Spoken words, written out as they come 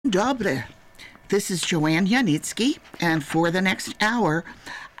dobre. This is Joanne Yanitsky, and for the next hour,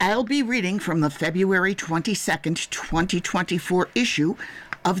 I'll be reading from the February 22nd, 2024 issue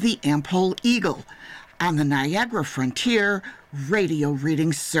of the Am-Pol Eagle on the Niagara Frontier Radio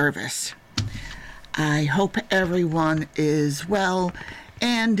Reading Service. I hope everyone is well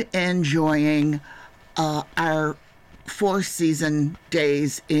and enjoying our four-season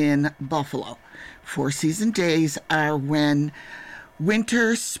days in Buffalo. Four-season days are when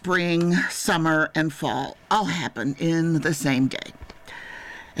winter, spring, summer, and fall all happen in the same day.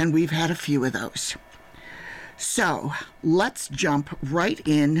 And we've had a few of those. So let's jump right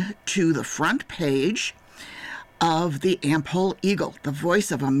in to the front page of the Am-Pol Eagle, the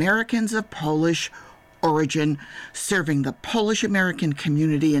voice of Americans of Polish origin, serving the Polish-American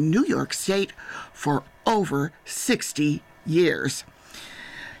community in New York State for over 60 years.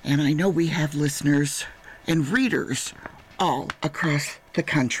 And I know we have listeners and readers all across the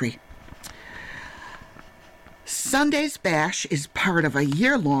country. Sunday's Bash is part of a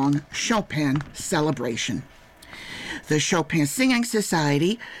year-long Chopin celebration. The Chopin Singing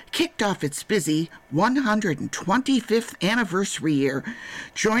Society kicked off its busy 125th anniversary year,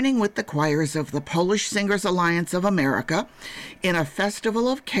 joining with the choirs of the Polish Singers Alliance of America in a festival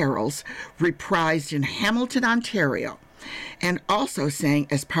of carols reprised in Hamilton, Ontario, and also sang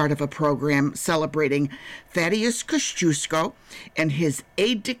as part of a program celebrating Thaddeus Kosciuszko and his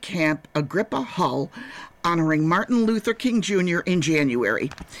aide-de-camp Agrippa Hull, honoring Martin Luther King Jr. in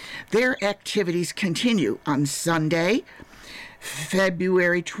January. Their activities continue on Sunday,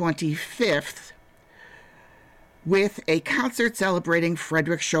 February 25th, with a concert celebrating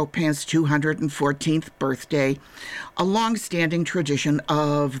Frédéric Chopin's 214th birthday, a long-standing tradition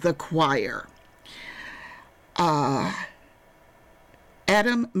of the choir.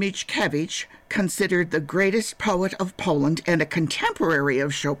 Adam Mickiewicz, considered the greatest poet of Poland and a contemporary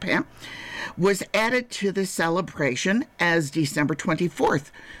of Chopin, was added to the celebration as December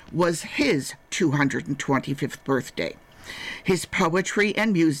 24th was his 225th birthday. His poetry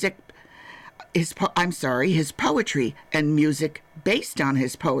and music based on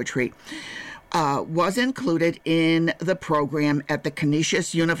his poetry was included in the program at the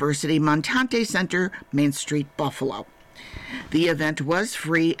Canisius University Montante Center, Main Street, Buffalo. The event was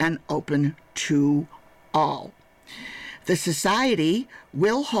free and open to all. The Society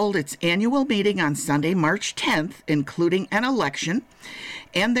will hold its annual meeting on Sunday, March 10th, including an election,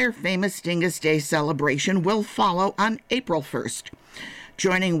 and their famous Dingus Day celebration will follow on April 1st,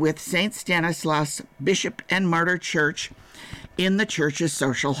 joining with St. Stanislaus Bishop and Martyr Church in the church's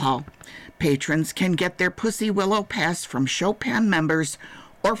social hall. Patrons can get their Pussy Willow Pass from Chopin members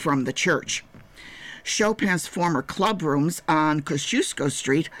or from the church. Chopin's former club rooms on Kosciuszko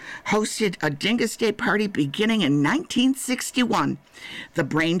Street hosted a Dingus Day party beginning in 1961, the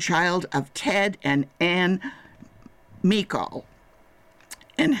brainchild of Ted and Ann Mikol,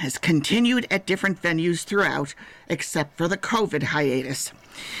 and has continued at different venues throughout, except for the COVID hiatus.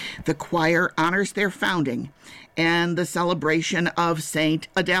 The choir honors their founding and the celebration of St.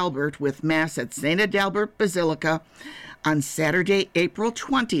 Adalbert with Mass at St. Adalbert Basilica on Saturday, April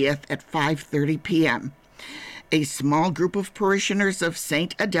 20th at 5:30 p.m. A small group of parishioners of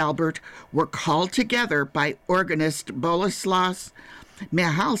St. Adalbert were called together by organist Boleslaus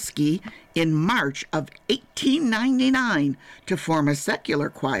Michalski in March of 1899 to form a secular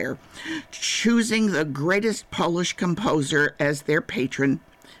choir, choosing the greatest Polish composer as their patron,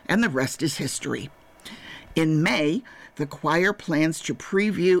 and the rest is history. In May, the choir plans to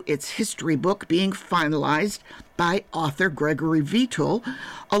preview its history book being finalized by author Gregory Vitul,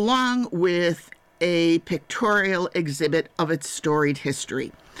 along with a pictorial exhibit of its storied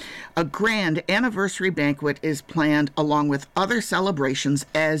history. A grand anniversary banquet is planned along with other celebrations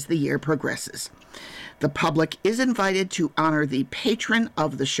as the year progresses. The public is invited to honor the patron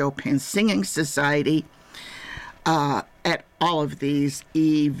of the Chopin Singing Society at all of these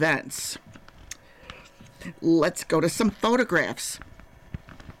events. Let's go to some photographs.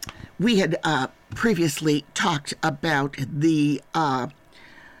 We had previously talked about the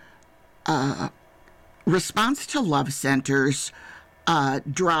Response to Love Center's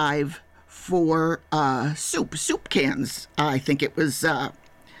drive for soup cans. I think it was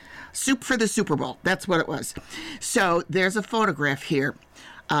soup for the Super Bowl. That's what it was. So there's a photograph here.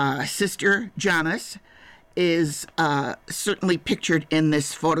 Sister Janice is certainly pictured in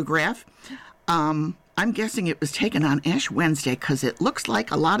this photograph. I'm guessing it was taken on Ash Wednesday because it looks like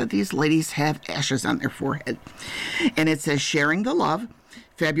a lot of these ladies have ashes on their forehead. And it says, sharing the love.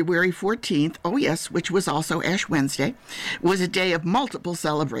 February 14th, oh yes, which was also Ash Wednesday, was a day of multiple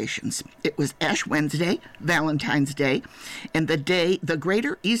celebrations. It was Ash Wednesday, Valentine's Day, and the day the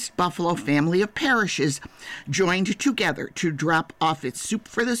Greater East Buffalo family of parishes joined together to drop off its Soup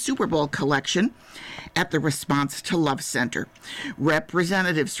for the Super Bowl collection at the Response to Love Center.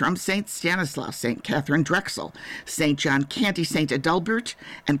 Representatives from St. Stanislaus, St. Catherine Drexel, St. John Canty, St. Adalbert,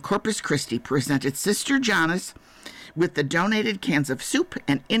 and Corpus Christi presented Sister Janice with the donated cans of soup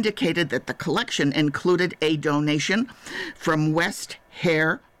and indicated that the collection included a donation from West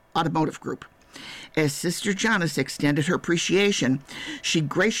Hare Automotive Group. As Sister Janice extended her appreciation, she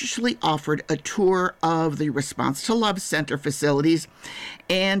graciously offered a tour of the Response to Love Center facilities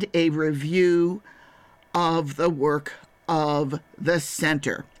and a review of the work of the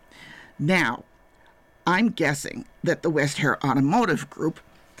center. Now, I'm guessing that the West Hare Automotive Group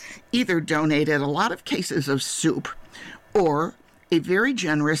either donated a lot of cases of soup or a very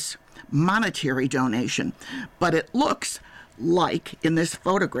generous monetary donation. But it looks like, in this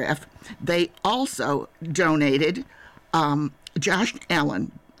photograph, they also donated Josh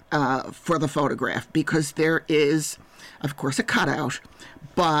Allen for the photograph, because there is, of course, a cutout,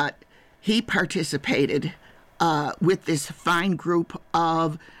 but he participated with this fine group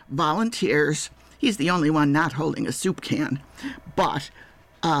of volunteers. He's the only one not holding a soup can, but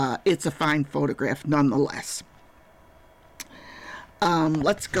it's a fine photograph nonetheless.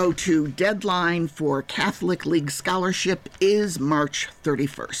 Let's go to deadline for Catholic League scholarship is March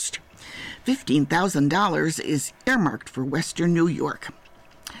 31st. $15,000 is earmarked for Western New York.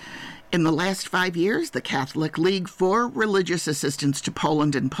 In the last 5 years, the Catholic League for Religious Assistance to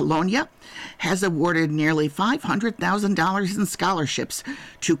Poland and Polonia has awarded nearly $500,000 in scholarships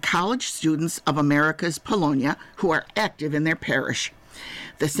to college students of America's Polonia who are active in their parish.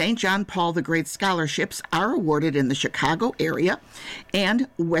 The St. John Paul the Great scholarships are awarded in the Chicago area, and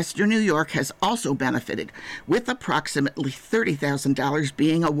Western New York has also benefited, with approximately $30,000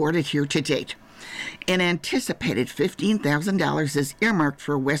 being awarded here to date. An anticipated $15,000 is earmarked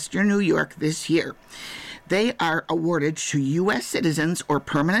for Western New York this year. They are awarded to U.S. citizens or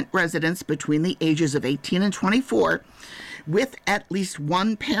permanent residents between the ages of 18 and 24 with at least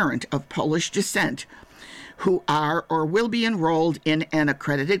one parent of Polish descent who are or will be enrolled in an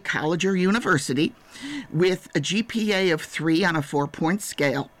accredited college or university with a GPA of 3 on a 4-point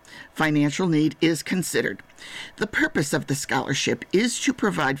scale. Financial need is considered. The purpose of the scholarship is to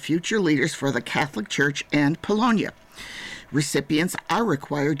provide future leaders for the Catholic Church and Polonia. Recipients are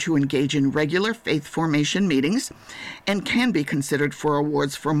required to engage in regular faith formation meetings and can be considered for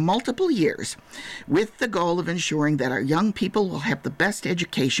awards for multiple years, with the goal of ensuring that our young people will have the best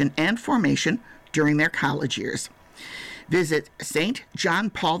education and formation during their college years. Visit St. John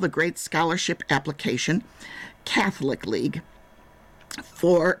Paul the Great Scholarship Application, Catholic League,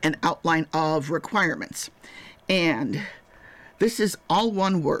 for an outline of requirements. And this is all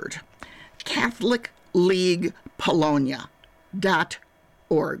one word,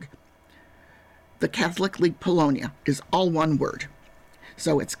 CatholicLeaguePolonia.org. The Catholic League Polonia is all one word.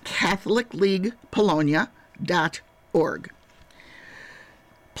 So it's CatholicLeaguePolonia.org.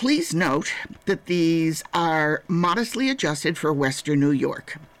 Please note that these are modestly adjusted for Western New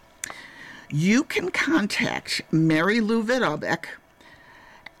York. You can contact Mary Lou Vidalbeck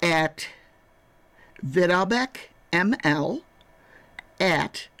at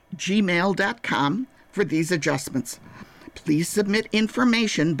vidalbeckml@gmail.com for these adjustments. Please submit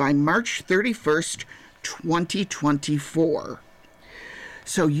information by March 31st, 2024.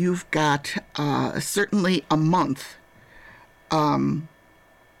 So you've got certainly a month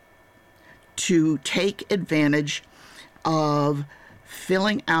to take advantage of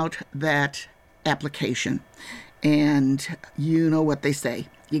filling out that application. And you know what they say,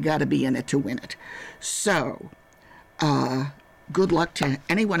 you got to be in it to win it. So good luck to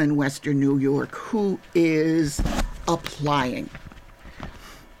anyone in Western New York who is applying.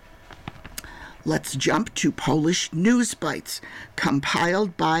 Let's jump to Polish News Bites,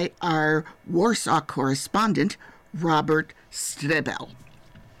 compiled by our Warsaw correspondent, Robert Strebel.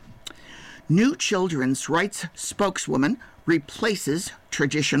 New children's rights spokeswoman replaces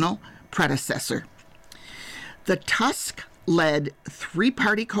traditional predecessor. The Tusk-led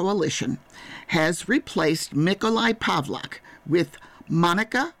three-party coalition has replaced Mikołaj Pawlak with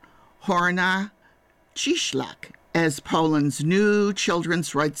Monika Horna-Ciszlak as Poland's new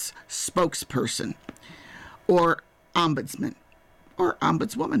children's rights spokesperson, or ombudsman, or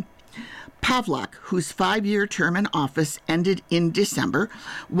ombudswoman. Pawlak, whose 5-year term in office ended in December,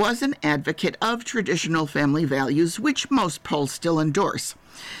 was an advocate of traditional family values, which most Poles still endorse.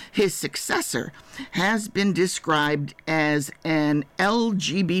 His successor has been described as an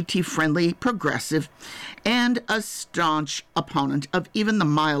LGBT-friendly progressive and a staunch opponent of even the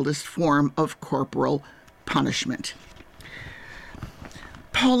mildest form of corporal punishment.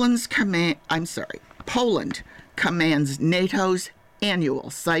 Poland commands NATO's annual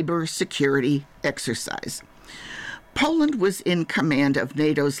cybersecurity exercise. Poland was in command of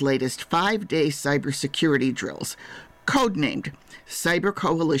NATO's latest 5-day cybersecurity drills, codenamed Cyber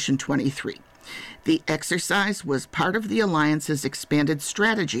Coalition 23. The exercise was part of the alliance's expanded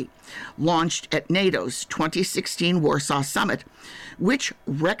strategy, launched at NATO's 2016 Warsaw Summit, which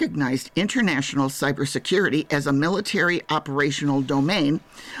recognized international cybersecurity as a military operational domain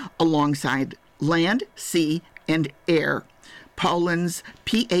alongside land, sea, and air, Poland's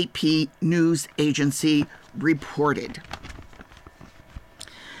PAP news agency reported.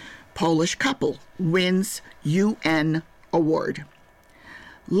 Polish couple wins UN award.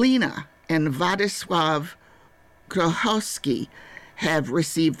 Lena and Władysław Grochowski have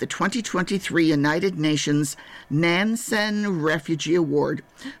received the 2023 United Nations Nansen Refugee Award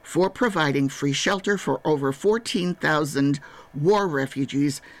for providing free shelter for over 14,000 war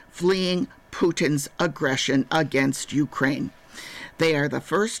refugees fleeing Putin's aggression against Ukraine. They are the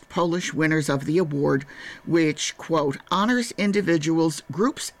first Polish winners of the award, which, quote, honors individuals,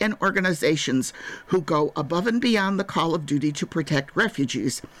 groups, and organizations who go above and beyond the call of duty to protect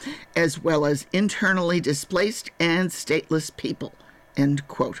refugees, as well as internally displaced and stateless people, end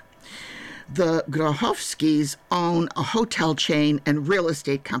quote. The Grochowskis own a hotel chain and real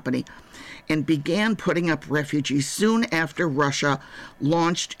estate company and began putting up refugees soon after Russia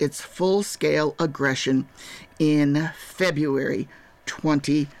launched its full-scale aggression in February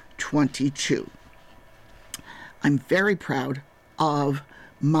 2022. I'm very proud of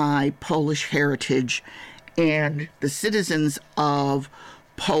my Polish heritage and the citizens of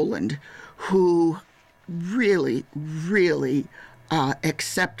Poland who really, really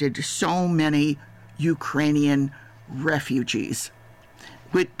accepted so many Ukrainian refugees.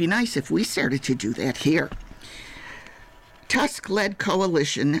 It would be nice if we started to do that here. Tusk-led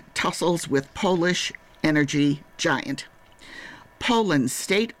coalition tussles with Polish energy giant. Poland's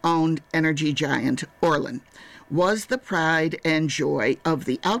state-owned energy giant, Orlen, was the pride and joy of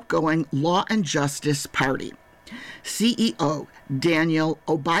the outgoing Law and Justice Party. CEO Daniel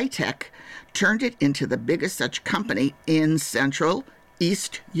Obajtek turned it into the biggest such company in Central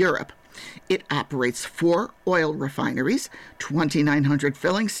East Europe. It operates 4 oil refineries, 2,900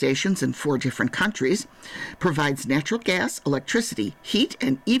 filling stations in 4 different countries, provides natural gas, electricity, heat,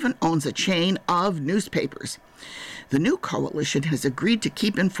 and even owns a chain of newspapers. The new coalition has agreed to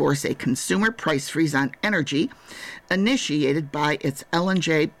keep in force a consumer price freeze on energy initiated by its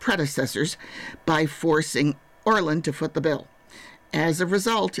LNG predecessors by forcing Orlen to foot the bill. As a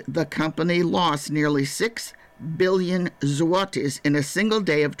result, the company lost nearly 6 billion zlotys in a single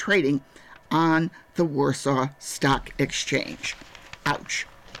day of trading on the Warsaw Stock Exchange. Ouch.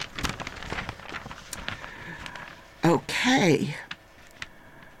 Okay.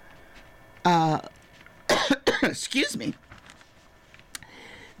 Excuse me.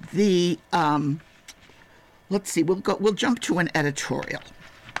 Let's see, we'll jump to an editorial.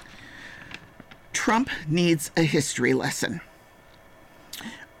 Trump needs a history lesson.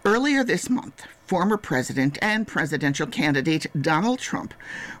 Earlier this month, former president and presidential candidate Donald Trump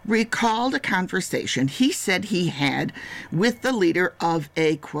recalled a conversation he said he had with the leader of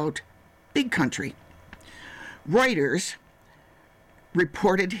a, quote, big country. Reuters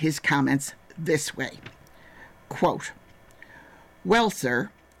reported his comments this way, quote, well, sir,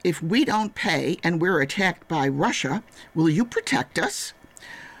 if we don't pay and we're attacked by Russia, will you protect us?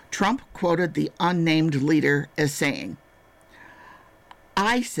 Trump quoted the unnamed leader as saying,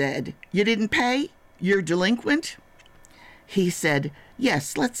 I said, you didn't pay? You're delinquent? He said,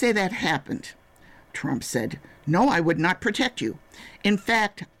 yes, let's say that happened. Trump said, no, I would not protect you. In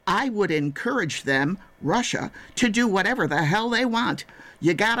fact, I would encourage them, Russia, to do whatever the hell they want.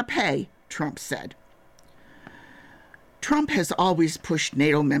 You gotta pay, Trump said. Trump has always pushed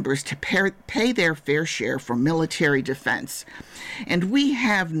NATO members to pay their fair share for military defense, and we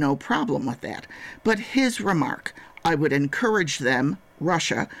have no problem with that. But his remark, I would encourage them,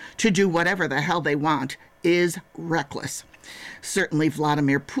 Russia, to do whatever the hell they want, is reckless. Certainly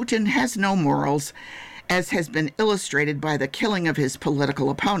Vladimir Putin has no morals, as has been illustrated by the killing of his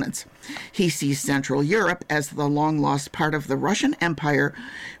political opponents. He sees Central Europe as the long-lost part of the Russian Empire,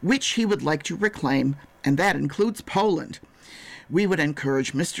 which he would like to reclaim, and that includes Poland. We would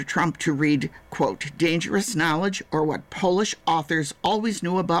encourage Mr. Trump to read, quote, Dangerous Knowledge, or What Polish Authors Always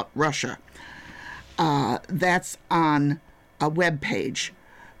Knew About Russia. That's on a webpage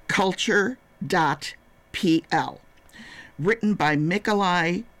Culture.pl. Written by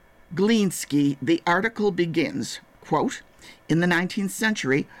Mikołaj Gliński, the article begins, quote, "In the 19th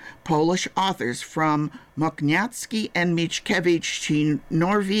century, Polish authors from Mokniacki and Mickiewicz to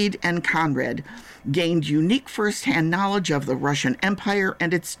Norwid and Conrad gained unique first-hand knowledge of the Russian Empire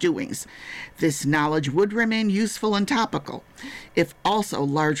and its doings. This knowledge would remain useful and topical, if also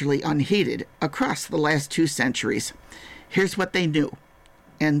largely unheeded, across the last 2 centuries. Here's what they knew,"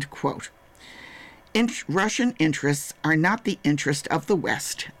 end quote. Russian interests are not the interest of the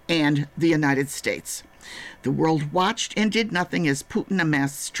West and the United States. The world watched and did nothing as Putin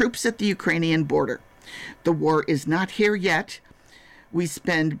amassed troops at the Ukrainian border. The war is not here yet. We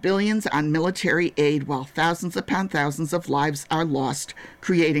spend billions on military aid while thousands upon thousands of lives are lost,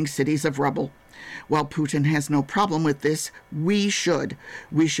 creating cities of rubble. While Putin has no problem with this, we should.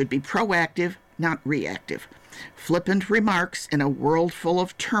 We should be proactive, not reactive. Flippant remarks in a world full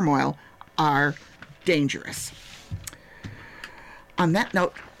of turmoil are dangerous. On that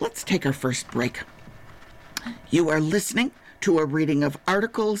note, let's take our first break. You are listening to a reading of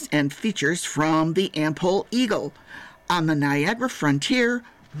articles and features from the Am-Pol Eagle on the Niagara Frontier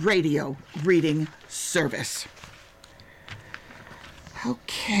Radio Reading Service.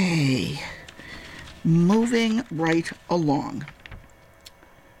 Okay, moving right along.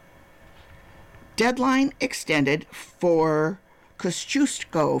 Deadline extended for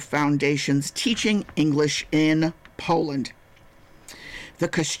Kosciuszko Foundation's Teaching English in Poland. The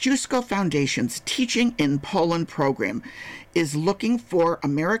Kosciuszko Foundation's Teaching in Poland program is looking for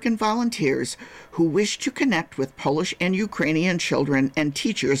American volunteers who wish to connect with Polish and Ukrainian children and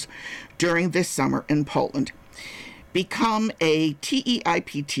teachers during this summer in Poland. Become a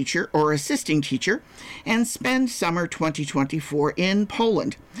TEIP teacher or assisting teacher and spend summer 2024 in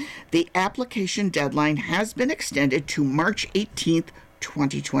Poland. The application deadline has been extended to March 18th,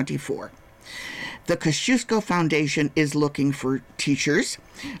 2024. The Kosciuszko Foundation is looking for teachers,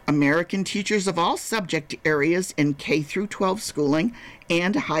 American teachers of all subject areas in K through 12 schooling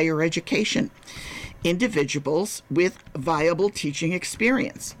and higher education, individuals with viable teaching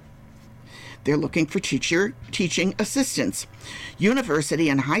experience. They're looking for teaching assistants, university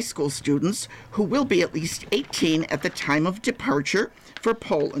and high school students who will be at least 18 at the time of departure for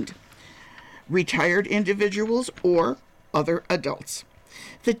Poland, retired individuals, or other adults.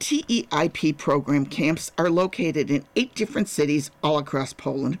 The TEIP program camps are located in 8 different cities all across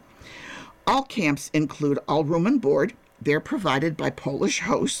Poland. All camps include all room and board. They're provided by Polish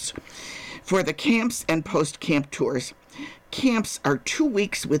hosts for the camps and post-camp tours. Camps are 2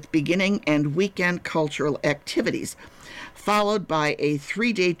 weeks with beginning and weekend cultural activities, followed by a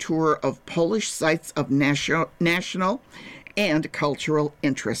 3-day tour of Polish sites of national and cultural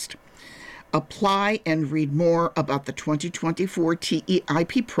interest. Apply and read more about the 2024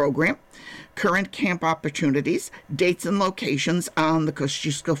 TEIP program, current camp opportunities, dates and locations on the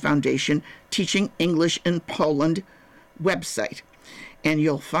Kosciuszko Foundation Teaching English in Poland website. And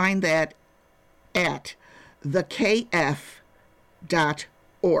you'll find that at thekf.org.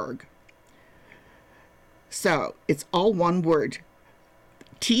 So it's all one word,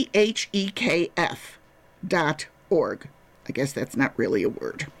 THEKF.org. I guess that's not really a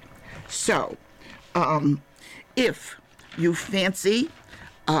word. So, if you fancy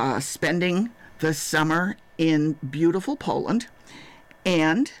spending the summer in beautiful Poland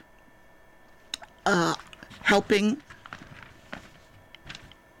and helping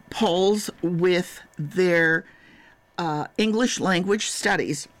Poles with their English language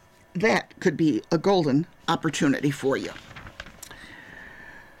studies, that could be a golden opportunity for you.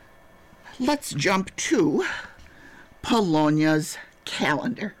 Let's jump to Polonia's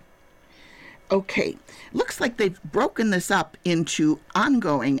calendar. Okay, looks like they've broken this up into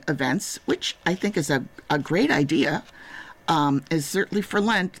ongoing events, which I think is a great idea. Is certainly for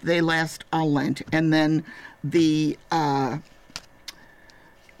Lent, they last all Lent, and then the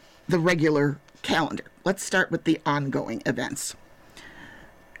regular calendar. Let's start with the ongoing events.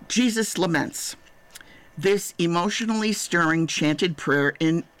 Jesus Laments. This emotionally stirring chanted prayer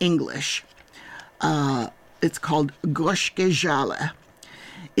in English, it's called Gorzkie Żale,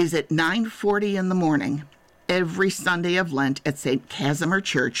 is at 9:40 in the morning every Sunday of Lent at St. Casimir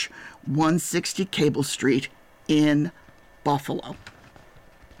Church, 160 Cable Street in Buffalo.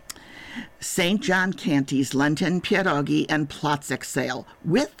 St. John Canty's Lenten Pierogi and Placek sale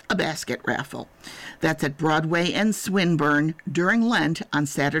with a basket raffle. That's at Broadway and Swinburne during Lent on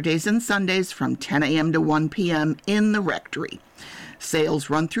Saturdays and Sundays from 10 a.m. to 1 p.m. in the Rectory. Sales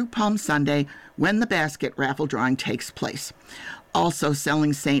run through Palm Sunday when the basket raffle drawing takes place. Also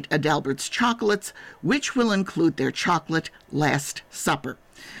selling St. Adalbert's chocolates, which will include their chocolate Last Supper.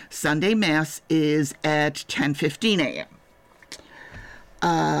 Sunday Mass is at 10:15 a.m.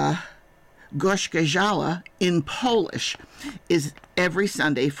 Goshkajala in Polish is every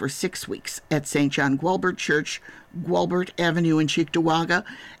Sunday for 6 weeks at St. John Gualbert Church, Gualbert Avenue in Cheektowaga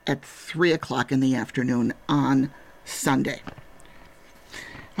at 3 o'clock in the afternoon on Sunday.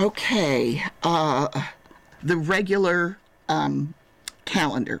 Okay, the regular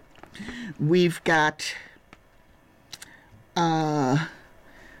calendar. We've got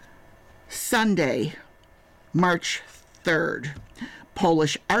Sunday, March 3rd,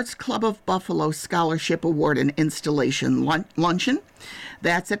 Polish Arts Club of Buffalo Scholarship Award and Installation Luncheon.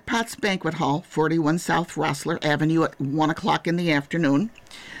 That's at Potts Banquet Hall, 41 South Rossler Avenue at 1 o'clock in the afternoon.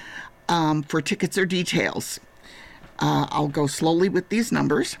 For tickets or details, I'll go slowly with these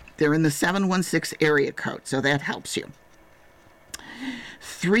numbers. They're in the 716 area code, so that helps you.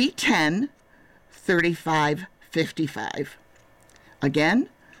 310-3555. Again,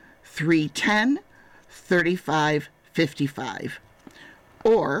 310-3555.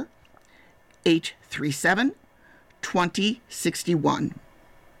 Or 837-2061.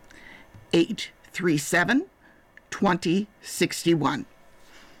 837-2061.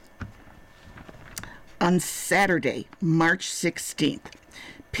 On Saturday, March 16th,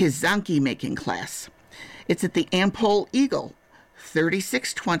 Pisanki making class. It's at the Am-Pol Eagle,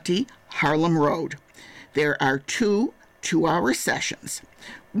 3620 Harlem Road. There are 2 2-hour sessions,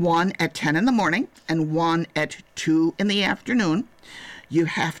 one at 10 in the morning and one at 2 in the afternoon. You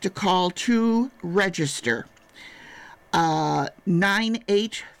have to call to register.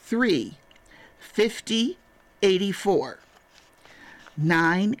 983-5084.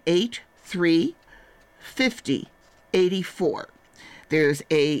 983-5084. There's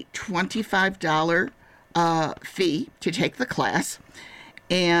a $25 fee to take the class,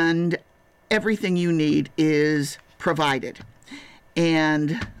 and everything you need is provided.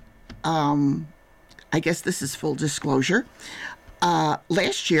 And I guess this is full disclosure.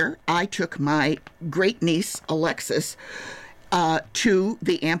 Last year, I took my great niece, Alexis, to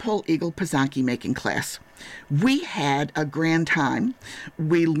the Am-Pol Eagle Pisanki making class. We had a grand time.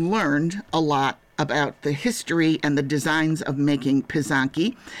 We learned a lot about the history and the designs of making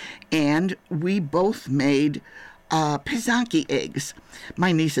Pisanki, and we both made Pisanki eggs.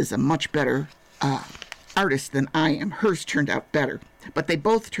 My niece is a much better artist than I am. Hers turned out better, but they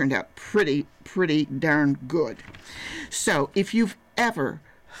both turned out pretty darn good. So if you've ever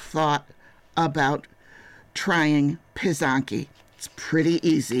thought about trying Pisanki, it's pretty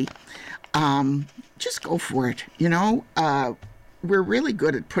easy. Just go for it. You know, we're really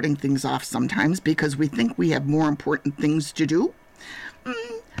good at putting things off sometimes because we think we have more important things to do.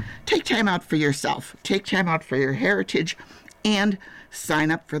 Take time out for yourself. Take time out for your heritage, and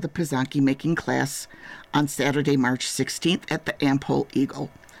sign up for the Pisanki making class on Saturday, March 16th at the Am-Pol Eagle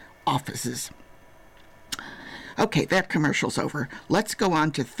offices. Okay, that commercial's over. Let's go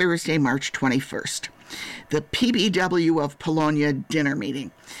on to Thursday, March 21st. The PBW of Polonia dinner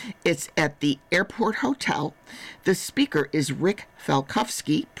meeting. It's at the Airport Hotel. The speaker is Rick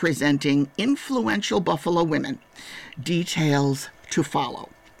Falkowski, presenting Influential Buffalo Women. Details to follow.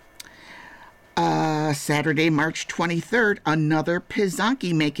 Saturday, March 23rd, another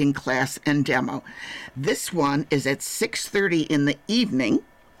Pisanki making class and demo. This one is at 6:30 in the evening.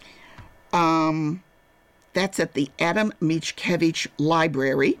 That's at the Adam Mickiewicz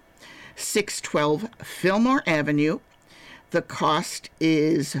Library, 612 Fillmore Avenue. The cost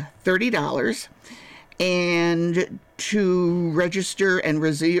is $30. And to register and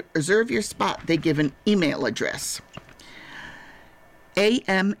reserve your spot, they give an email address.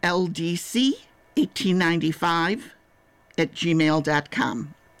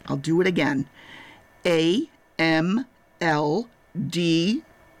 amldc1895@gmail.com. I'll do it again. AMLDC.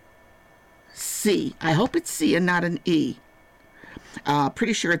 I hope it's C and not an E.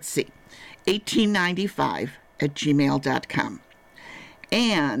 Pretty sure it's C. 1895@gmail.com.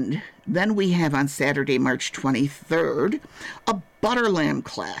 And then we have on Saturday, March 23rd, a butter lamb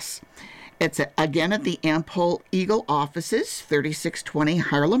class. It's again at the Am-Pol Eagle offices, 3620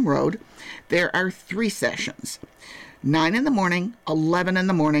 Harlem Road. There are 3 sessions, 9 in the morning, 11 in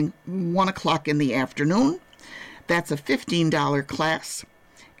the morning, 1 o'clock in the afternoon. That's a $15 class.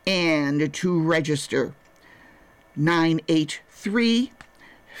 And to register,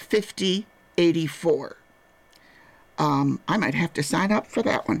 983-5084. I might have to sign up for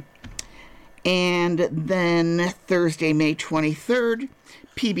that one. And then Thursday, May 23rd,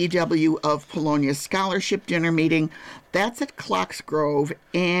 PBW of Polonia Scholarship Dinner Meeting. That's at Clocks Grove,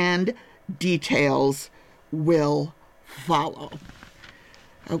 and details will follow.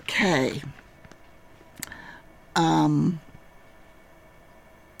 Okay.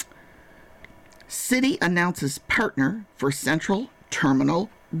 City announces partner for Central Terminal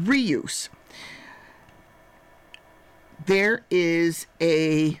reuse. There is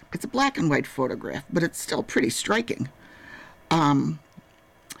it's a black and white photograph, but it's still pretty striking.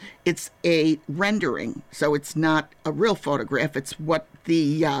 It's a rendering, so it's not a real photograph. It's what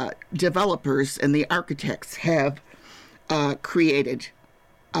the developers and the architects have created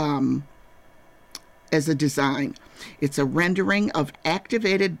as a design. It's a rendering of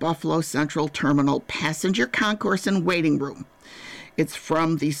activated Buffalo Central Terminal passenger concourse and waiting room. It's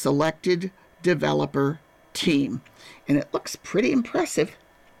from the selected developer team, and it looks pretty impressive.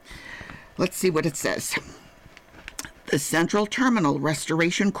 Let's see what it says. The Central Terminal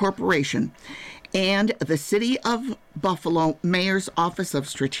Restoration Corporation and the City of Buffalo Mayor's Office of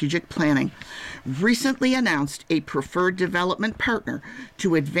Strategic Planning recently announced a preferred development partner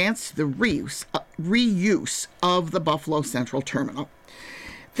to advance the reuse of the Buffalo Central Terminal.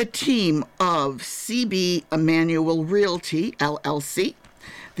 The team of CB Emmanuel Realty, LLC,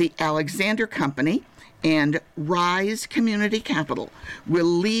 the Alexander Company, and Rise Community Capital will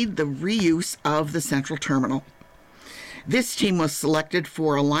lead the reuse of the Central Terminal. This team was selected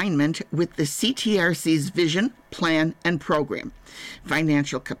for alignment with the CTRC's vision, plan, and program,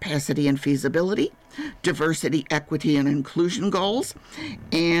 financial capacity and feasibility, diversity, equity, and inclusion goals,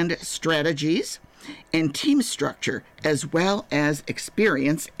 and strategies, and team structure, as well as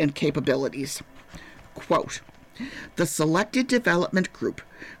experience and capabilities. Quote, the selected development group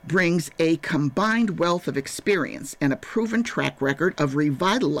brings a combined wealth of experience and a proven track record of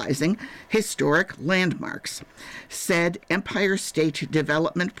revitalizing historic landmarks, said Empire State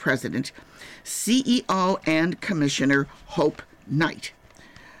Development President, CEO, and Commissioner Hope Knight.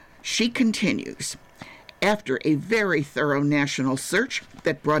 She continues, after a very thorough national search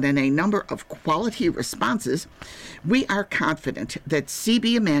that brought in a number of quality responses, we are confident that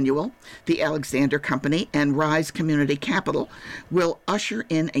CB Emmanuel, the Alexander Company, and Rise Community Capital will usher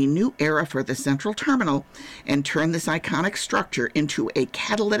in a new era for the Central Terminal and turn this iconic structure into a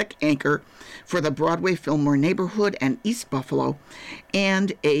catalytic anchor for the Broadway Fillmore neighborhood and East Buffalo,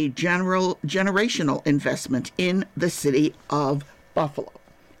 and a generational investment in the city of Buffalo.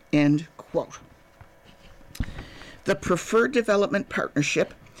 End quote. The preferred development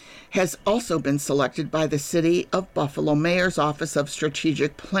partnership has also been selected by the City of Buffalo Mayor's Office of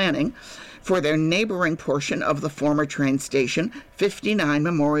Strategic Planning for their neighboring portion of the former train station, 59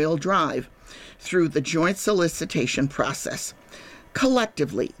 Memorial Drive, through the joint solicitation process.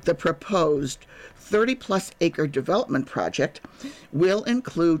 Collectively, the proposed 30-plus acre development project will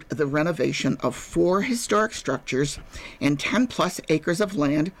include the renovation of 4 historic structures and 10-plus acres of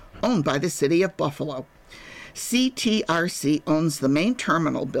land owned by the City of Buffalo. CTRC owns the main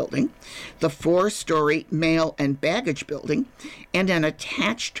terminal building, the 4-story mail and baggage building, and an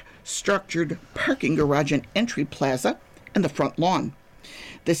attached structured parking garage and entry plaza and the front lawn.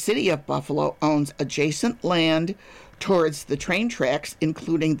 The City of Buffalo owns adjacent land towards the train tracks,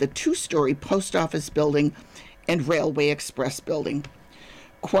 including the 2-story post office building and Railway Express building.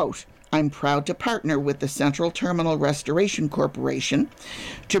 Quote, I'm proud to partner with the Central Terminal Restoration Corporation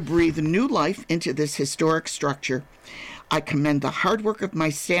to breathe new life into this historic structure. I commend the hard work of my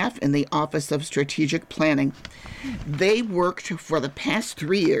staff in the Office of Strategic Planning. They worked for the past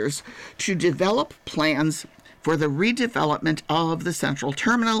 3 years to develop plans for the redevelopment of the Central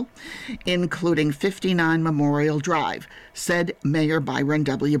Terminal, including 59 Memorial Drive, said Mayor Byron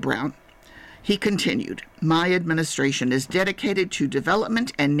W. Brown. He continued, my administration is dedicated to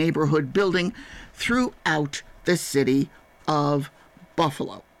development and neighborhood building throughout the city of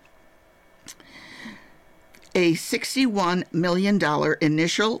Buffalo. A $61 million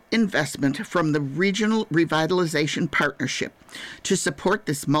initial investment from the Regional Revitalization Partnership to support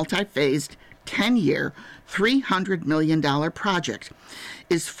this multi-phased 10-year, $300 million project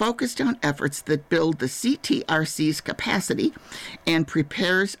is focused on efforts that build the CTRC's capacity and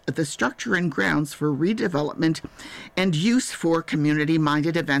prepares the structure and grounds for redevelopment and use for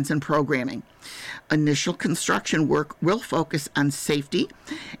community-minded events and programming. Initial construction work will focus on safety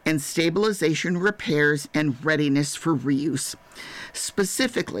and stabilization repairs and readiness for reuse.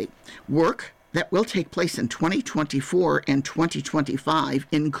 Specifically, work that will take place in 2024 and 2025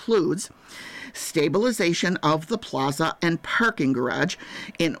 includes stabilization of the plaza and parking garage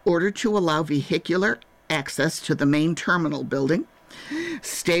in order to allow vehicular access to the main terminal building,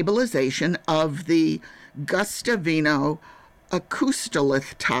 stabilization of the Gustavino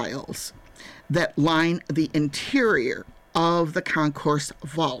acoustolith tiles that line the interior of the concourse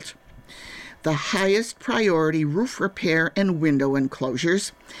vault, the highest priority roof repair and window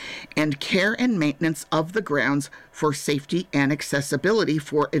enclosures, and care and maintenance of the grounds for safety and accessibility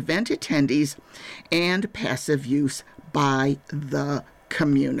for event attendees and passive use by the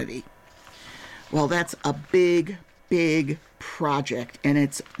community. Well, that's a big, big project, and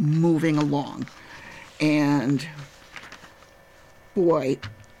it's moving along. And boy,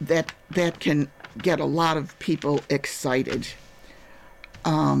 that can get a lot of people excited.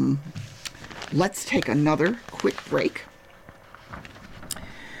 Let's take another quick break.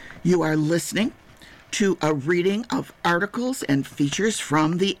 You are listening to a reading of articles and features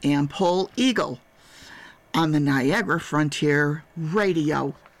from the Am-Pol Eagle on the Niagara Frontier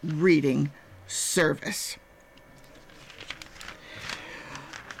Radio Reading Service.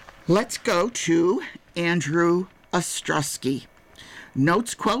 Let's go to Andrew Ostrowski.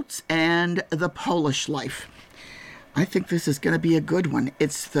 Notes, Quotes, and the Polish Life. I think this is going to be a good one.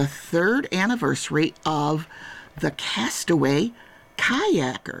 It's the 3rd anniversary of the Castaway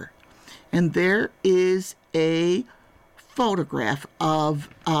Kayaker. And there is a photograph of,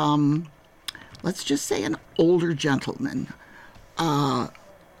 let's just say, an older gentleman.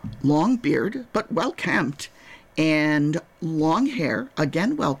 Long beard, but well-kempt, and long hair,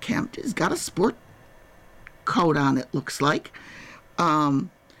 again well-kempt. He's got a sport coat on, it looks like.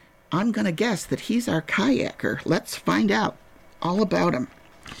 I'm going to guess that he's our kayaker. Let's find out all about him.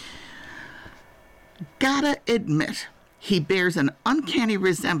 Gotta admit, he bears an uncanny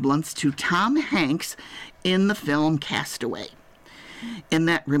resemblance to Tom Hanks in the film Castaway. In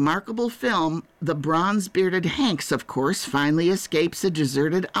that remarkable film, the bronze-bearded Hanks, of course, finally escapes a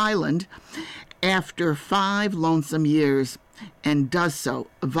deserted island after 5 lonesome years, and does so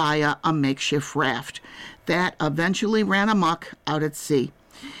via a makeshift raft that eventually ran amok out at sea.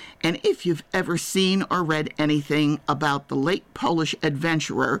 And if you've ever seen or read anything about the late Polish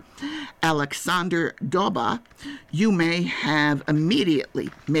adventurer Aleksander Doba, you may have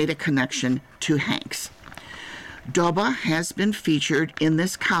immediately made a connection to Hanks. Doba has been featured in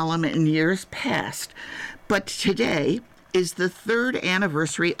this column in years past, but today is the 3rd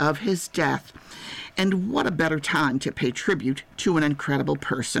anniversary of his death, and what a better time to pay tribute to an incredible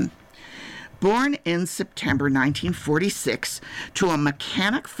person. Born in September 1946 to a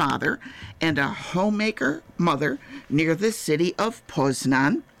mechanic father and a homemaker mother near the city of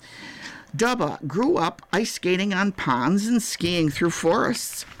Poznan, Doba grew up ice skating on ponds and skiing through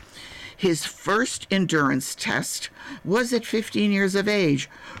forests. His first endurance test was at 15 years of age,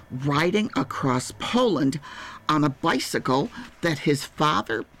 riding across Poland on a bicycle that his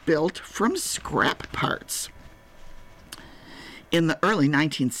father built from scrap parts. In the early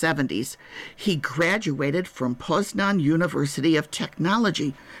 1970s, he graduated from Poznan University of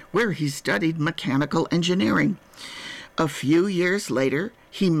Technology, where he studied mechanical engineering. A few years later,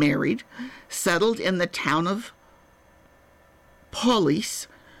 he married, settled in the town of Police,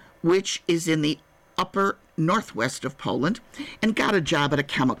 which is in the upper northwest of Poland, and got a job at a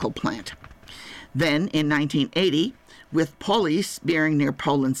chemical plant. Then, in 1980, with Police being near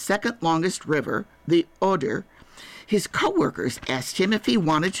Poland's second longest river, the Oder, his co-workers asked him if he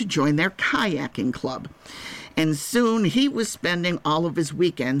wanted to join their kayaking club, and soon he was spending all of his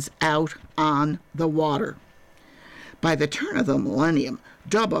weekends out on the water. By the turn of the millennium,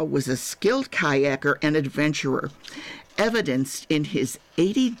 Doba was a skilled kayaker and adventurer, evidenced in his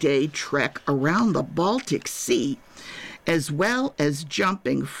 80-day trek around the Baltic Sea, as well as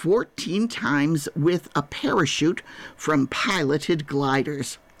jumping 14 times with a parachute from piloted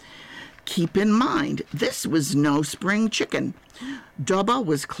gliders. Keep in mind, this was no spring chicken. Doba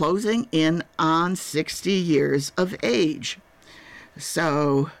was closing in on 60 years of age.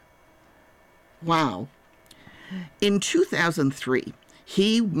 So, wow. In 2003,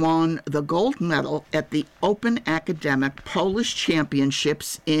 he won the gold medal at the Open Academic Polish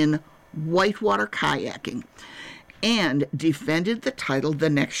Championships in whitewater kayaking and defended the title the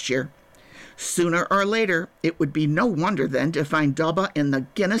next year. Sooner or later, it would be no wonder then to find Doba in the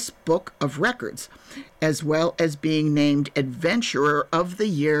Guinness Book of Records, as well as being named Adventurer of the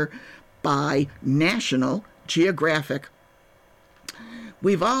Year by National Geographic.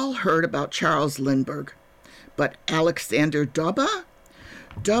 We've all heard about Charles Lindbergh, but Alexander Doba?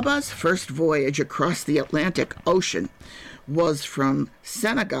 Doba's first voyage across the Atlantic Ocean was from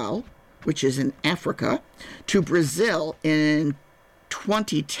Senegal, which is in Africa, to Brazil in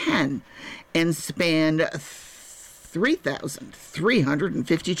 2010 and spanned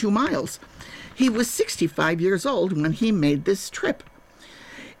 3,352 miles. He was 65 years old when he made this trip.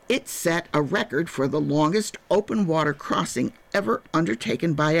 It set a record for the longest open water crossing ever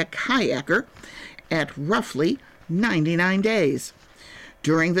undertaken by a kayaker at roughly 99 days.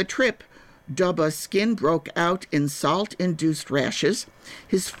 During the trip, Dubba's skin broke out in salt-induced rashes,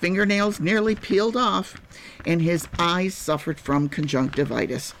 his fingernails nearly peeled off, and his eyes suffered from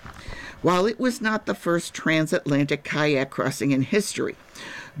conjunctivitis. While it was not the first transatlantic kayak crossing in history,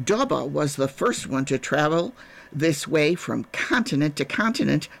 Dubba was the first one to travel this way from continent to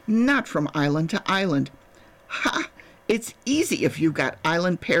continent, not from island to island. Ha! It's easy if you've got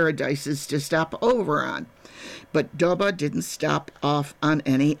island paradises to stop over on. But Dubba didn't stop off on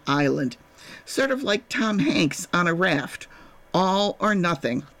any island. Sort of like Tom Hanks on a raft, all or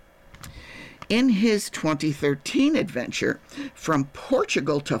nothing. In his 2013 adventure from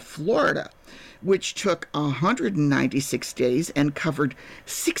Portugal to Florida, which took 196 days and covered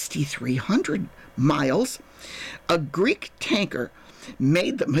 6,300 miles, a Greek tanker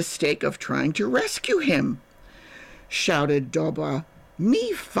made the mistake of trying to rescue him. Shouted Dubba,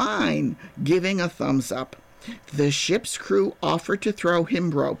 "Me fine," giving a thumbs up. The ship's crew offered to throw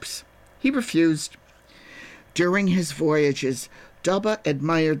him ropes. He refused. During his voyages, Dubba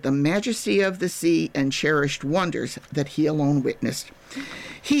admired the majesty of the sea and cherished wonders that he alone witnessed.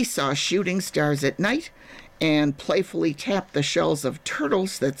 He saw shooting stars at night and playfully tapped the shells of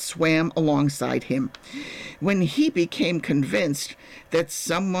turtles that swam alongside him. When he became convinced that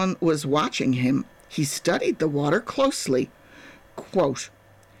someone was watching him, he studied the water closely. Quote,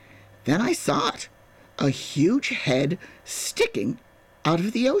 "Then I saw it, a huge head sticking out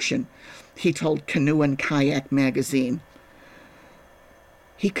of the ocean," he told Canoe and Kayak magazine.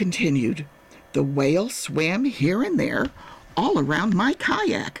 He continued, "The whale swam here and there all around my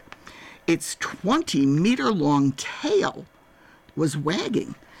kayak. Its 20-meter-long tail was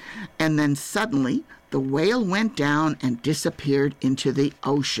wagging, and then suddenly the whale went down and disappeared into the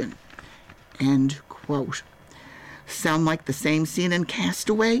ocean." End quote. Sound like the same scene in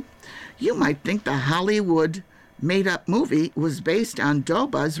Castaway? You might think the Hollywood made-up movie was based on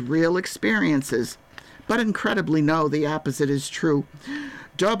Dubba's real experiences. But incredibly no, the opposite is true.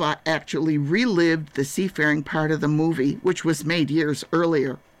 Dubba actually relived the seafaring part of the movie, which was made years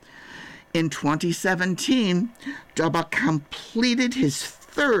earlier. In 2017, Dubba completed his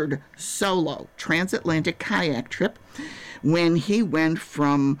third solo transatlantic kayak trip when he went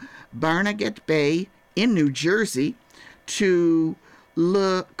from Barnegat Bay in New Jersey to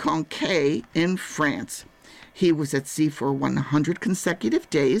Le Conquet in France. He was at sea for 100 consecutive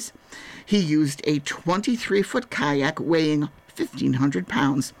days. He used a 23-foot kayak weighing 1,500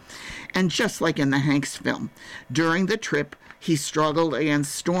 pounds. And just like in the Hanks film, during the trip, he struggled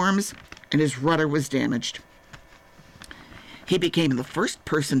against storms and his rudder was damaged. He became the first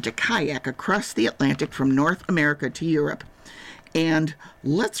person to kayak across the Atlantic from North America to Europe. And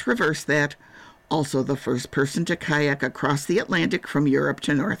let's reverse that, also the first person to kayak across the Atlantic from Europe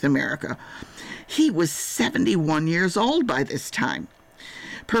to North America. He was 71 years old by this time.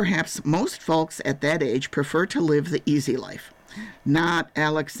 Perhaps most folks at that age prefer to live the easy life, not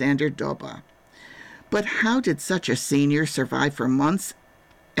Alexander Dubba. But how did such a senior survive for months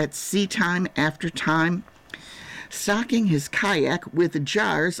at sea time after time? Stocking his kayak with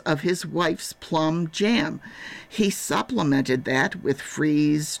jars of his wife's plum jam. He supplemented that with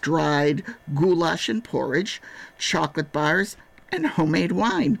freeze-dried goulash and porridge, chocolate bars, and homemade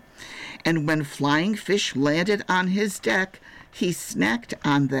wine. And when flying fish landed on his deck, he snacked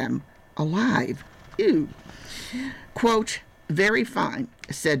on them alive. Ew. Quote, "Very fine,"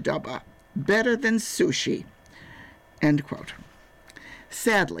 said Dubba. "Better than sushi." End quote.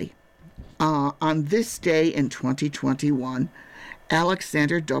 Sadly, on this day in 2021,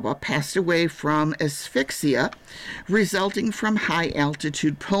 Alexander Dubba passed away from asphyxia resulting from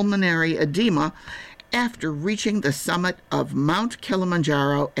high-altitude pulmonary edema after reaching the summit of Mount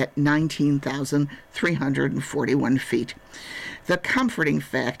Kilimanjaro at 19,341 feet. The comforting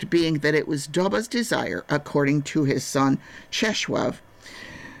fact being that it was Dubba's desire, according to his son Czesław,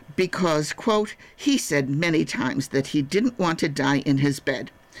 because, quote, "he said many times that he didn't want to die in his bed.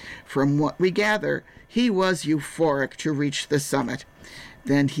 From what we gather, he was euphoric to reach the summit.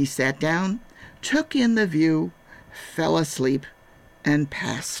 Then he sat down, took in the view, fell asleep, and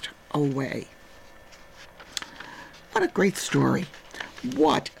passed away." What a great story.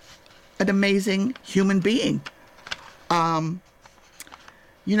 What an amazing human being.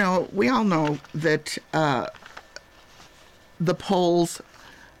 We all know that the Poles,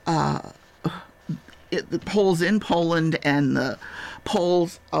 the Poles in Poland and the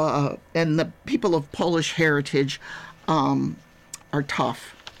Poles and the people of Polish heritage are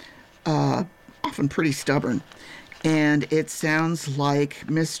tough, often pretty stubborn. And it sounds like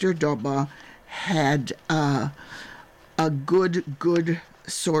Mr. Dubba had a good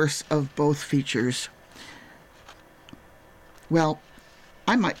source of both features. Well,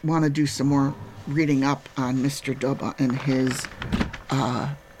 I might want to do some more reading up on Mr. Doba and his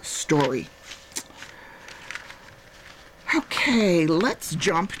story. Okay, let's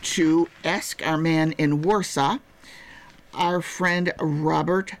jump to Ask Our Man in Warsaw, our friend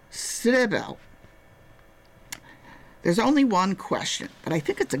Robert Sibel. There's only one question, but I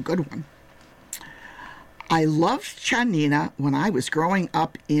think it's a good one. I loved Chanina when I was growing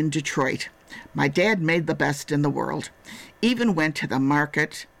up in Detroit. My dad made the best in the world. Even went to the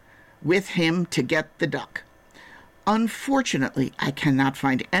market with him to get the duck. Unfortunately, I cannot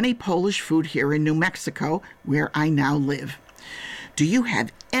find any Polish food here in New Mexico, where I now live. Do you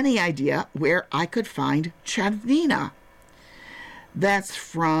have any idea where I could find Chanina? That's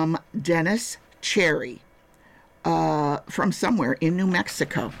from Dennis Cherry, from somewhere in New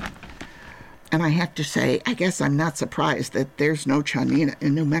Mexico. And I have to say, I guess I'm not surprised that there's no Chanina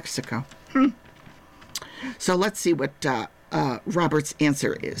in New Mexico. So let's see what Robert's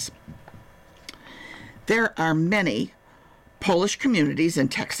answer is. There are many Polish communities in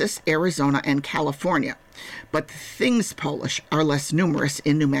Texas, Arizona, and California, but things Polish are less numerous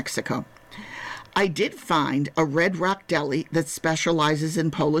in New Mexico. I did find a Red Rock deli that specializes in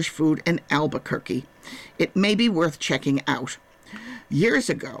Polish food in Albuquerque. It may be worth checking out. Years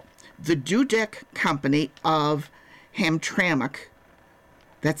ago, the Dudek Company of Hamtramck,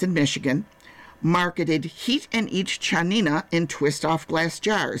 that's in Michigan, marketed Heat and Eat Chanina in twist-off glass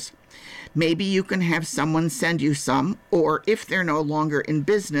jars. Maybe you can have someone send you some, or if they're no longer in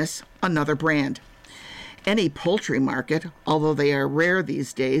business, another brand. Any poultry market, although they are rare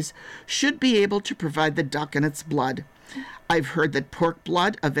these days, should be able to provide the duck and its blood. I've heard that pork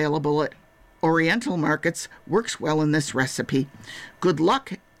blood available at Oriental markets works well in this recipe. Good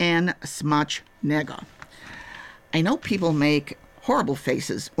luck and smach nega. I know people make horrible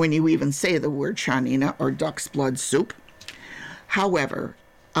faces when you even say the word Chanina or duck's blood soup. However,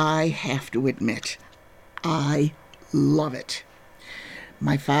 I have to admit, I love it.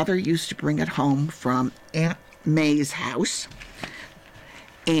 My father used to bring it home from Aunt May's house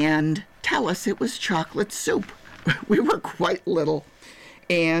and tell us it was chocolate soup. We were quite little,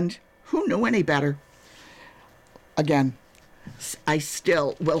 and who knew any better? Again, I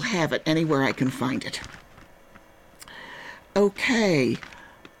still will have it anywhere I can find it. Okay.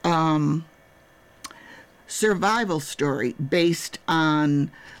 Survival story based on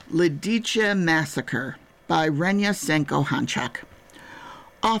Lidice Massacre by Renia Senko-Hanchak.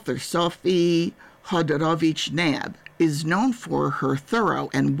 Author Sophie Hodorovich-Nab is known for her thorough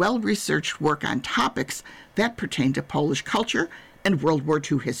and well-researched work on topics that pertain to Polish culture and World War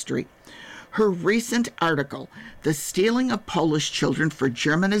II history. Her recent article, The Stealing of Polish Children for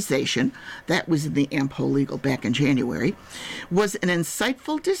Germanization, that was in the Am-Pol Eagle back in January, was an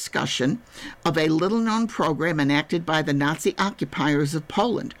insightful discussion of a little-known program enacted by the Nazi occupiers of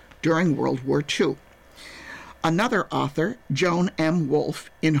Poland during World War II. Another author, Joan M.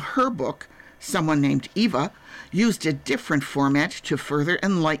 Wolfe, in her book, Someone Named Eva, used a different format to further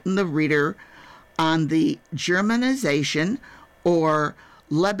enlighten the reader on the Germanization or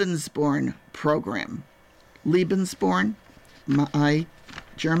Lebensborn program. Lebensborn? My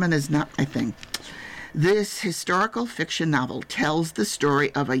German is not my thing. This historical fiction novel tells the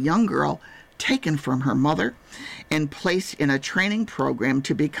story of a young girl taken from her mother and placed in a training program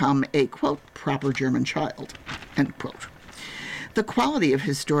to become a, quote, proper German child, end quote. The quality of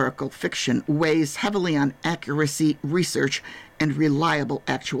historical fiction weighs heavily on accuracy, research, and reliable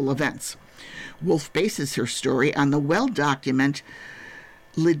actual events. Wolfe bases her story on the well-documented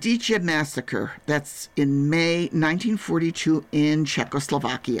Lidice Massacre, that's in May 1942 in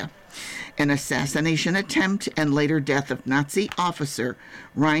Czechoslovakia, an assassination attempt and later death of Nazi officer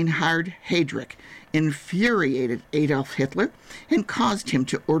Reinhard Heydrich infuriated Adolf Hitler and caused him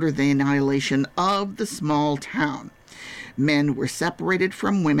to order the annihilation of the small town. Men were separated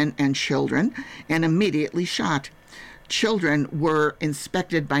from women and children and immediately shot. Children were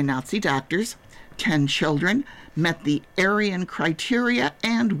inspected by Nazi doctors. 10 children met the Aryan criteria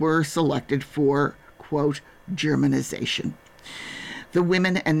and were selected for, quote, Germanization. The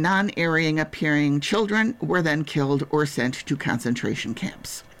women and non-Aryan appearing children were then killed or sent to concentration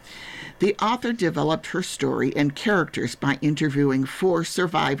camps. The author developed her story and characters by interviewing 4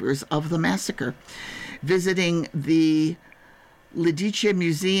 survivors of the massacre, visiting the Lidice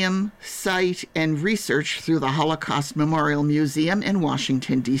Museum site, and research through the Holocaust Memorial Museum in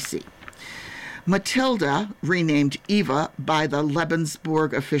Washington, D.C. Matilda, renamed Eva by the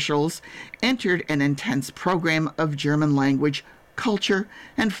Lebensborn officials, entered an intense program of German language, culture,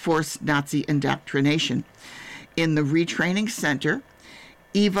 and forced Nazi indoctrination. In the retraining center,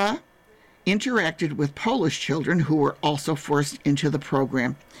 Eva interacted with Polish children who were also forced into the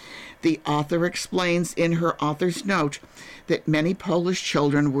program. The author explains in her author's note that many Polish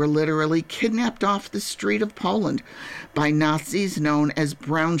children were literally kidnapped off the street of Poland by Nazis known as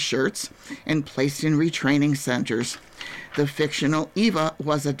brown shirts and placed in retraining centers. The fictional Eva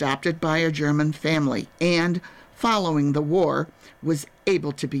was adopted by a German family and, following the war, was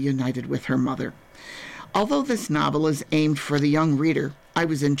able to be united with her mother. Although this novel is aimed for the young reader, I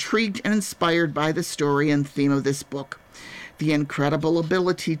was intrigued and inspired by the story and theme of this book. The incredible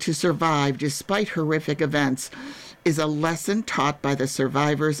ability to survive despite horrific events is a lesson taught by the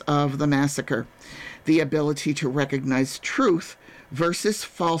survivors of the massacre. The ability to recognize truth versus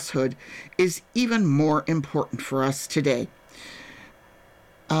falsehood is even more important for us today.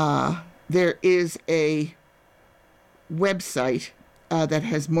 There is a website that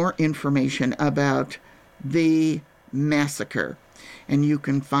has more information about the massacre, and you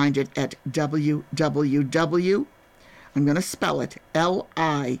can find it at www. I'm going to spell it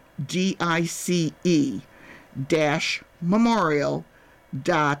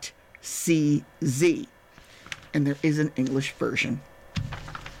LIDICE-memorial.cz. And there is an English version.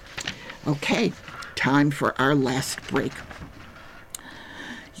 Okay, time for our last break.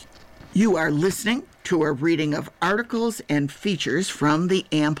 You are listening to a reading of articles and features from the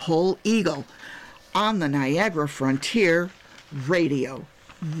Am-Pol Eagle on the Niagara Frontier Radio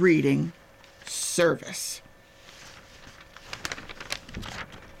Reading Service.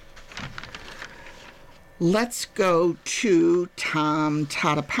 Let's go to Tom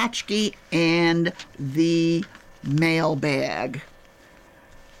Tadapachki and the mailbag.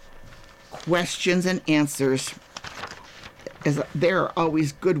 Questions and answers. There are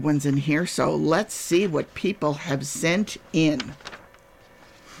always good ones in here, so let's see what people have sent in.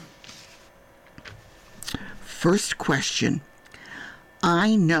 First question.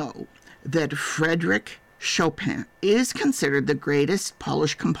 I know that Frédéric Chopin is considered the greatest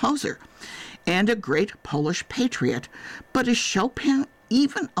Polish composer and a great Polish patriot, but is Chopin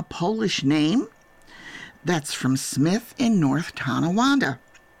even a Polish name? That's from Smith in North Tonawanda.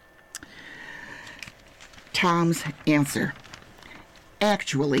 Tom's answer.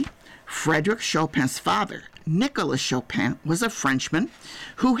 Actually, Frédéric Chopin's father, Nicolas Chopin, was a Frenchman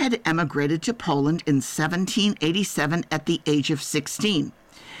who had emigrated to Poland in 1787 at the age of 16.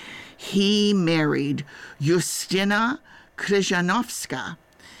 He married Justyna Krzyżanowska,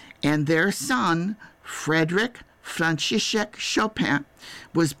 and their son, Frédéric Franciszek Chopin,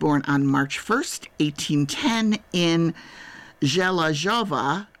 was born on March 1st, 1810 in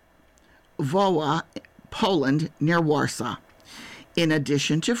Żelazowa Wola, Poland, near Warsaw. In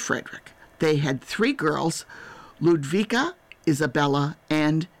addition to Frederick, they had three girls, Ludwika, Isabella,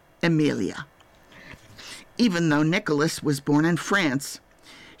 and Emilia. Even though Nicholas was born in France,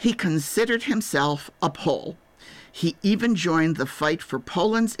 he considered himself a Pole. He even joined the fight for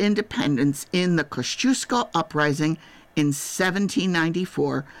Poland's independence in the Kosciuszko Uprising in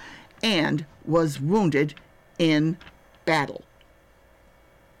 1794 and was wounded in battle.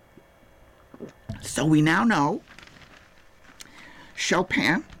 So we now know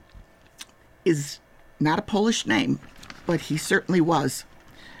Chopin is not a Polish name, but he certainly was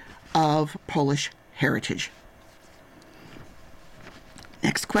of Polish heritage.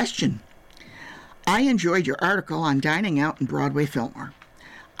 Next question. I enjoyed your article on dining out in Broadway Fillmore.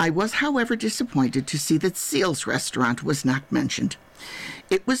 I was, however, disappointed to see that Seal's restaurant was not mentioned.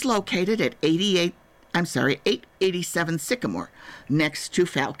 It was located at 887 Sycamore, next to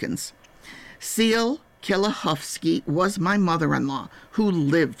Falcons. Seal Kilahofsky was my mother-in-law, who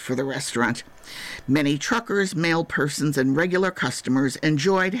lived for the restaurant. Many truckers, mail persons, and regular customers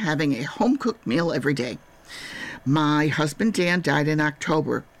enjoyed having a home-cooked meal every day. My husband Dan died in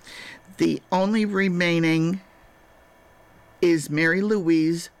October. The only remaining is Mary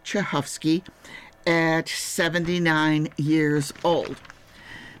Louise Chehofsky at 79 years old.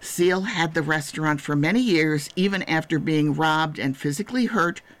 Seal had the restaurant for many years. Even after being robbed and physically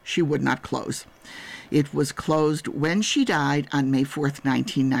hurt, she would not close. It was closed when she died on May 4th,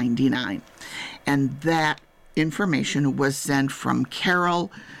 1999. And that information was sent from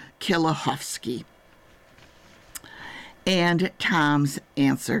Carol Kilahofsky. And Tom's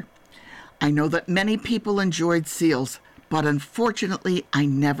answer. I know that many people enjoyed Seal's, but unfortunately, I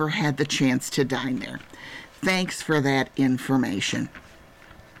never had the chance to dine there. Thanks for that information.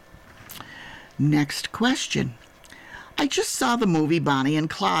 Next question. I just saw the movie Bonnie and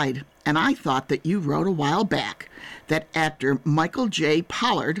Clyde, and I thought that you wrote a while back that actor Michael J.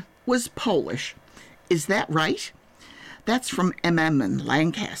 Pollard was Polish. Is that right? That's from MM in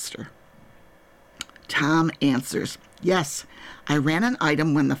Lancaster. Tom answers. Yes, I ran an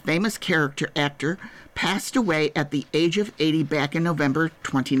item when the famous character actor passed away at the age of 80 back in November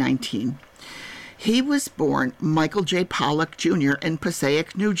 2019. He was born Michael J. Pollock Jr. in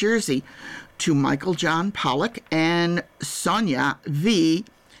Passaic, New Jersey, to Michael John Pollock and Sonia V.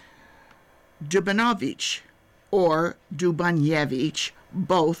 Dubanovich, or Dubaniewicz,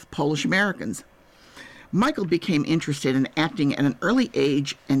 both Polish Americans. Michael became interested in acting at an early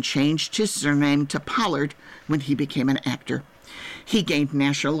age and changed his surname to Pollard when he became an actor. He gained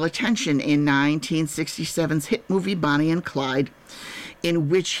national attention in 1967's hit movie Bonnie and Clyde, in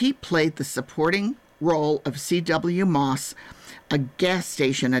which he played the supporting role of C.W. Moss, a gas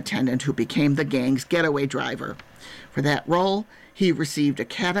station attendant who became the gang's getaway driver. For that role, he received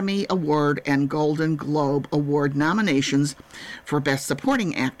Academy Award and Golden Globe Award nominations for Best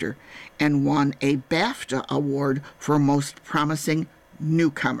Supporting Actor and won a BAFTA Award for Most Promising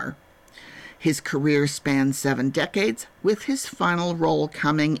Newcomer. His career spanned 7 decades, with his final role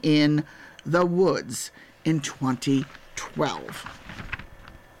coming in The Woods in 2012.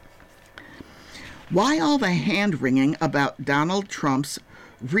 Why all the hand-wringing about Donald Trump's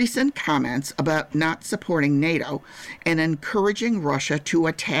recent comments about not supporting NATO and encouraging Russia to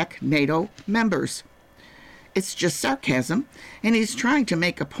attack NATO members? It's just sarcasm, and he's trying to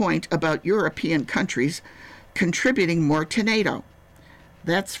make a point about European countries contributing more to NATO.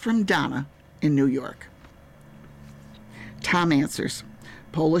 That's from Donna in New York. Tom answers.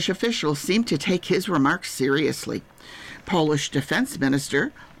 Polish officials seem to take his remarks seriously. Polish Defense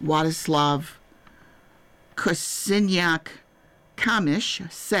Minister Władysław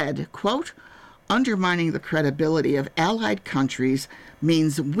Kosiniak-Kamysz said, quote, undermining the credibility of allied countries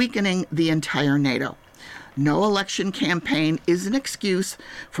means weakening the entire NATO. No election campaign is an excuse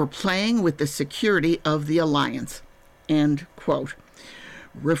for playing with the security of the alliance, end quote.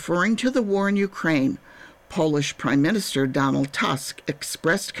 Referring to the war in Ukraine, Polish Prime Minister Donald Tusk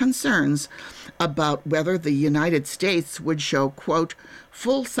expressed concerns about whether the United States would show, quote,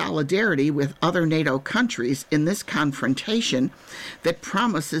 full solidarity with other NATO countries in this confrontation that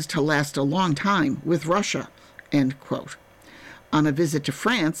promises to last a long time with Russia, end quote. On a visit to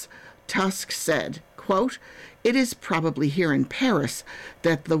France, Tusk said, quote, it is probably here in Paris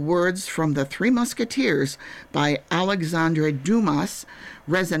that the words from The Three Musketeers by Alexandre Dumas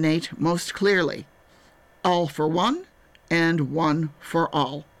resonate most clearly. All for one and one for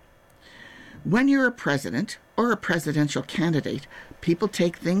all. When you're a president or a presidential candidate, people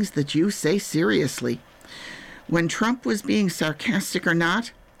take things that you say seriously. When Trump was being sarcastic or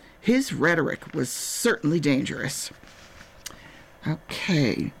not, his rhetoric was certainly dangerous.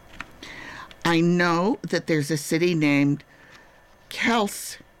 Okay. I know that there's a city named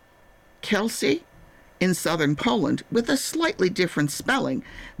Kelsey in southern Poland with a slightly different spelling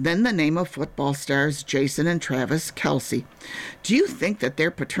than the name of football stars Jason and Travis Kelce. Do you think that their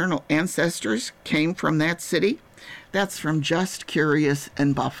paternal ancestors came from that city? That's from Just Curious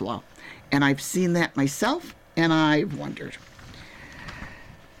in Buffalo. And I've seen that myself, and I've wondered.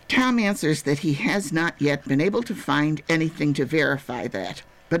 Tom answers that he has not yet been able to find anything to verify that,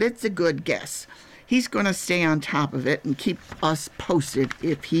 but it's a good guess. He's going to stay on top of it and keep us posted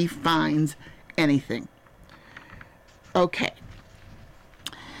if he finds anything. Okay.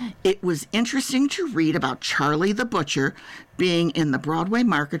 It was interesting to read about Charlie the Butcher being in the Broadway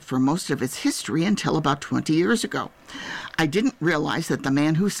market for most of its history until about 20 years ago. I didn't realize that the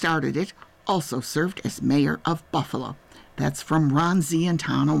man who started it also served as mayor of Buffalo. That's from Ron Z in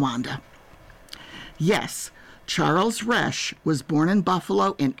Tonawanda. Yes, Charles Resch was born in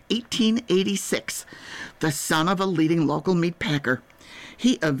Buffalo in 1886, the son of a leading local meat packer.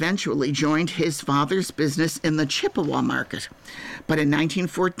 He eventually joined his father's business in the Chippewa market, but in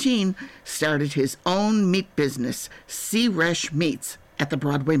 1914 started his own meat business, C. Resch Meats, at the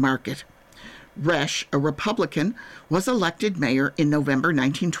Broadway market. Resch, a Republican, was elected mayor in November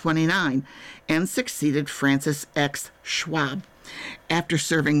 1929 and succeeded Francis X. Schwab. After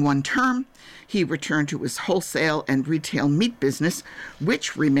serving one term, he returned to his wholesale and retail meat business,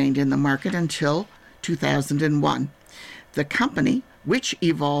 which remained in the market until 2001. The company, which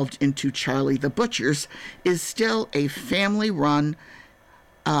evolved into Charlie the Butcher's, is still family run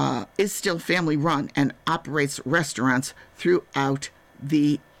and operates restaurants throughout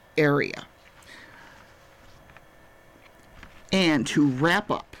the area. And to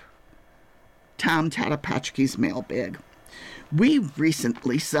wrap up Tom Tadapachki's mailbag, we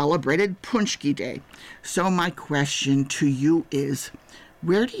recently celebrated Punchki Day. So my question to you is,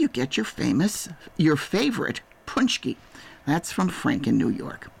 where do you get your favorite punchki? That's from Frank in New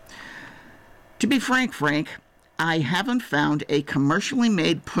York. To be frank, I haven't found a commercially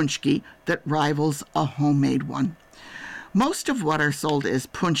made punchki that rivals a homemade one. Most of what are sold as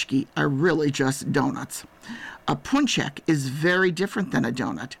punchki are really just donuts. A punchek is very different than a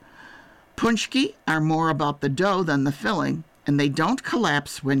donut. Punchki are more about the dough than the filling, and they don't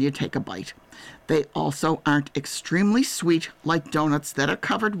collapse when you take a bite. They also aren't extremely sweet like donuts that are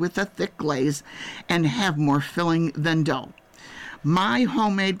covered with a thick glaze and have more filling than dough. My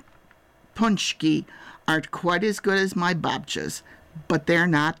homemade punchki aren't quite as good as my babchas, but they're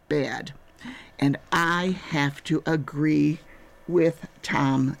not bad. And I have to agree with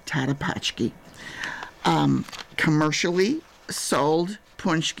Tom Tadapachki. Commercially sold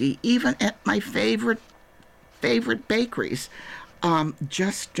punchki, even at my favorite bakeries,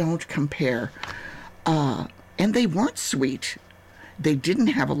 just don't compare. And they weren't sweet. They didn't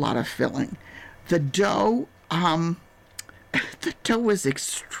have a lot of filling. The dough was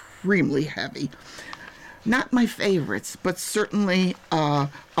extremely heavy. Not my favorites, but certainly a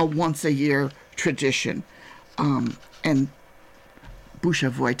once-a-year tradition. And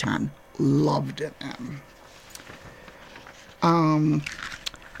Busha Voitan loved it. I'm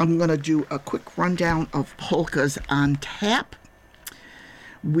going to do a quick rundown of polkas on tap.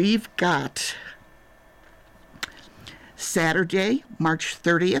 We've got Saturday, March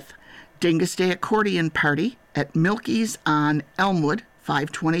 30th, Dingus Day Accordion Party at Milky's on Elmwood,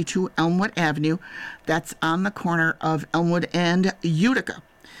 522 Elmwood Avenue. That's on the corner of Elmwood and Utica.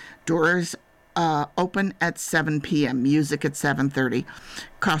 Doors open at 7 p.m., music at 7:30.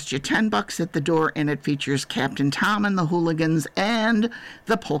 Cost you $10 at the door, and it features Captain Tom and the Hooligans and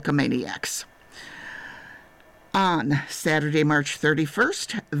the Polka Maniacs. On Saturday, March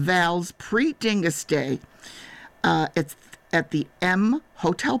 31st, Val's Pre-Dingus Day. It's at the M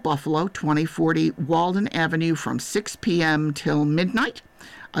Hotel Buffalo, 2040 Walden Avenue from 6 p.m. till midnight.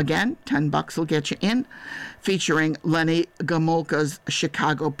 Again, $10 will get you in. Featuring Lenny Gomolka's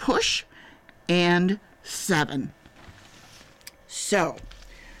Chicago Push and 7. So,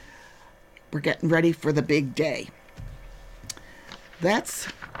 we're getting ready for the big day. That's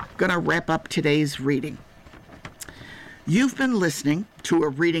going to wrap up today's reading. You've been listening to a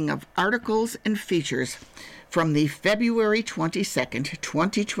reading of articles and features from the February 22nd,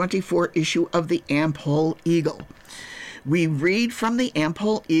 2024 issue of the Am-Pol Eagle. We read from the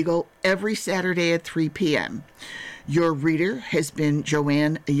Am-Pol Eagle every Saturday at 3 p.m. Your reader has been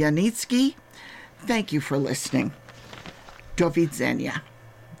Joanne Yanitsky. Thank you for listening. Do widzenia.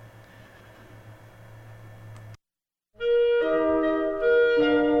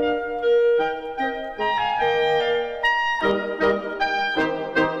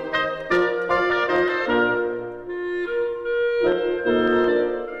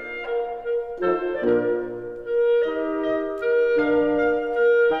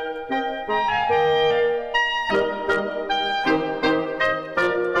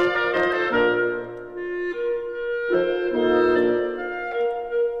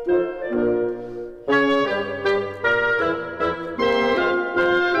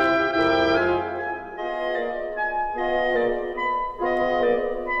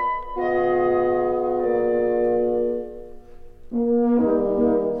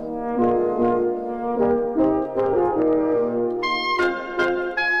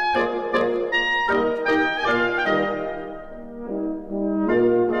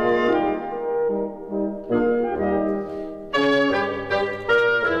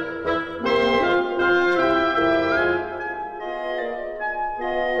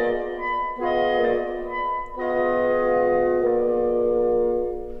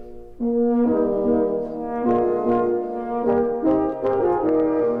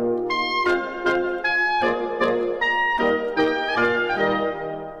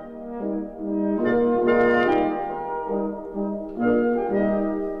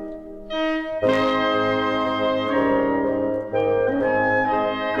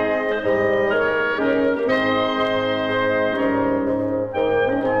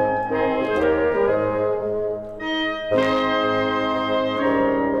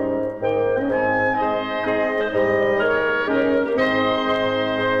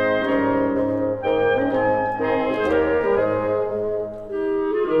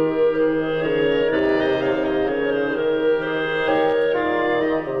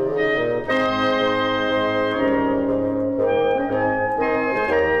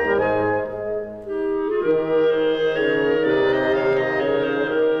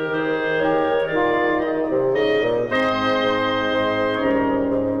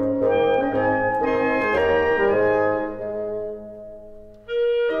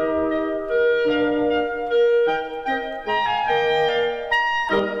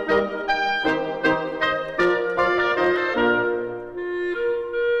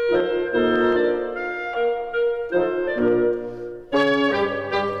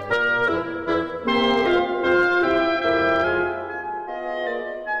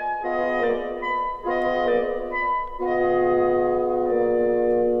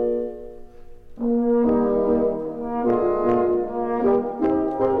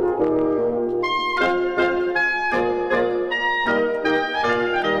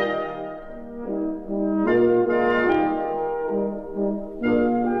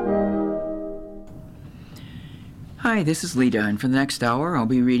 Hi, this is Lita, and for the next hour, I'll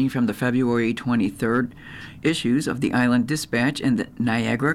be reading from the February 23rd issues of the Island Dispatch and the Niagara